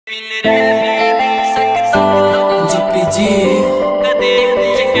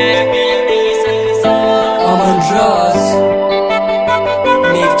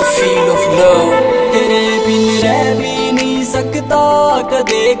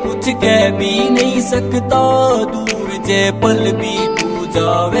कदे कुछ कह भी नहीं सकता, दूर जे पल भी तू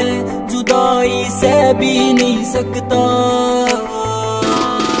जावे जुदाई से भी नहीं सकता।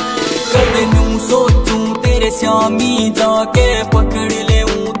 कदे यूं सोचूं तेरे श्यामी जाके पकड़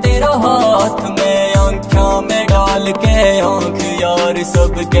लेऊं तेरा हाथ में आँखों में डाल के आँख यार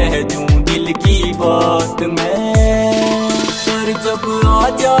सब कह दूं दिल की बात में। पर जब आ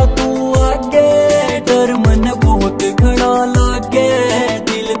जा तू आगे डर मन बहुत घना लागे,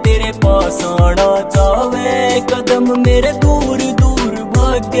 दिल तेरे पास आना चाहे कदम मेरे दूर दूर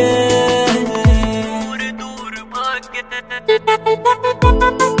भागे, दूर दूर भागे।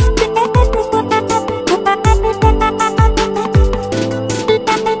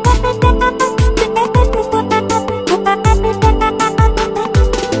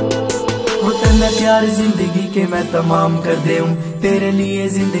 प्यार जिंदगी के मैं तमाम कर दूं, तेरे लिए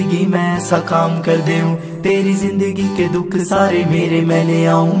जिंदगी मैं ऐसा काम कर दूं। तेरी जिंदगी के दुख सारे मेरे मैं ले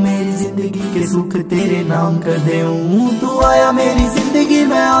आऊं, मेरी जिंदगी के सुख तेरे नाम कर दूं। तू आया मेरी जिंदगी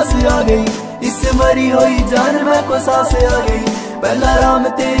में आस आ गई, इससे मरी हुई जान में को सांस आ गई। पहला राम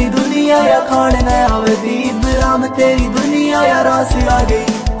तेरी दुनिया या खान न आवे दीप, राम तेरी दुनिया या रास आ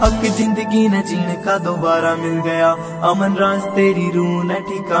गई। हक जिंदगी न जीने का दोबारा मिल गया, अमन राज तेरी रूह न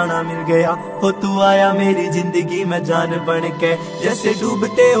ठिकाना मिल गया। हो तू आया मेरी जिंदगी में जान बन के, जैसे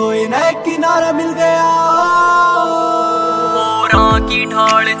डूबते हुए न किनारा मिल गया। मोरा की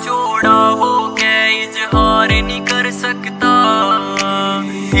ढाल चौड़ा हो के इजहार नहीं कर सकता,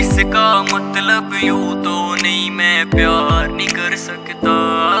 इसका मतलब यूं तो नहीं मैं प्यार नहीं कर सकता,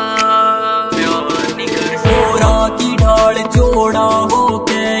 प्यार नहीं कर सकता। मोरा की ढाल चौड़ा हो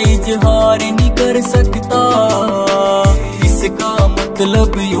के इजहार नहीं कर सकता, इसका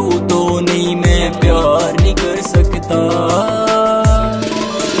मतलब यूं तो नहीं मैं प्यार नहीं कर सकता।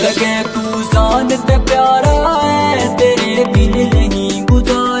 लगे तू जानते प्यारा है, तेरे बिन नहीं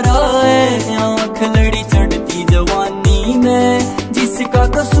गुजारा है। आँख लड़ी चढ़ती जवानी में, जिसका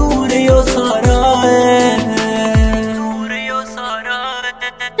कसूर यो सारा है, कसूर यो सारा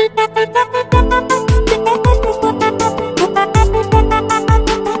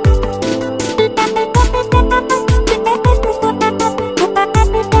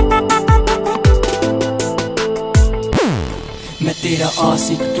मैं तेरा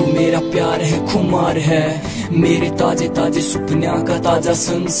आशिक तू मेरा प्यार है खुमार है, मेरे ताजे ताजे सुपनिया का ताजा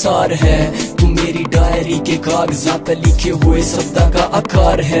संसार है। तू मेरी डायरी के कागजात पे लिखे हुए शब्दा का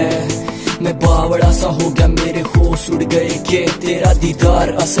आकार है। मैं बावड़ा सा हो गया मेरे होश उड़ गए के तेरा दीदार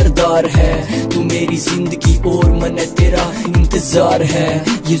असरदार है। तू मेरी जिंदगी और मन तेरा इंतजार है,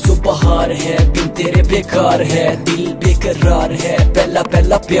 ये जो बहार है बिन तेरे बेकार है। दिल बेकरार है पहला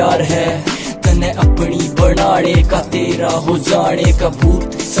पहला प्यार है, तने अपनी बनाने का तेरा हो जाने का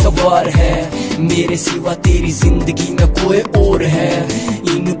भूत सवार है। मेरे सिवा तेरी जिंदगी में कोई और है,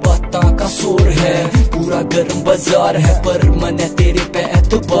 इन बातों का शोर है। पूरा गर्म बाजार है पर मन तेरे पे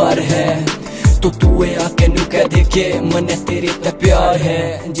एतबार है। तो तू आके नु कह दे के मन तेरे पे प्यार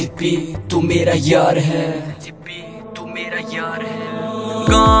है। जिप्पी तू मेरा यार है, जिप्पी तू मेरा यार है।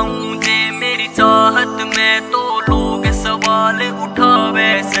 गाऊं जे मेरी चाहत में तो लोग सवाल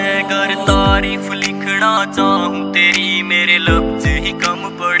उठावे से, अगर तारीफ लिखना चाहूं तेरी मेरे लफ्ज ही कम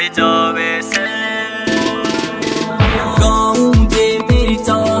पड़ जावे से। गाऊं जे मेरी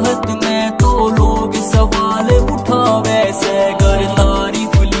चाहत में तो लोग सवाल उठावे से, अगर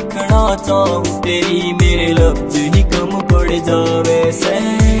तारीफ लिखना चाहूं तेरी मेरे लफ्ज ही कम पड़ जावे से।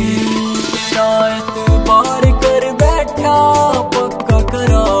 एतबार कर बैठा पक्का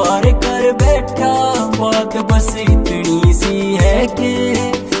करार कर बैठा, बात बस इतनी सी है कि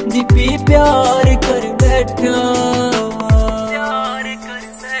जिप्पी प्यार कर बैठा, प्यार कर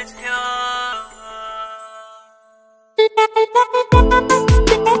बैठा।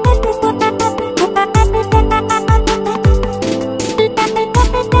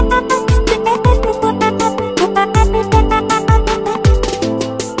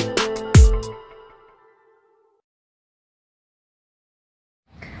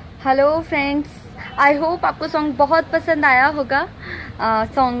 हेलो फ्रेंड्स, आई होप आपको सॉन्ग बहुत पसंद आया होगा।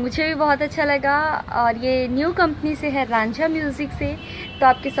 सॉन्ग मुझे भी बहुत अच्छा लगा और ये न्यू कंपनी से है, रांझा म्यूज़िक से। तो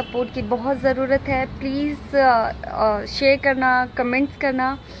आपके सपोर्ट की बहुत ज़रूरत है। प्लीज़ शेयर करना, कमेंट्स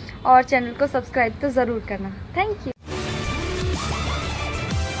करना और चैनल को सब्सक्राइब तो ज़रूर करना। Thank you.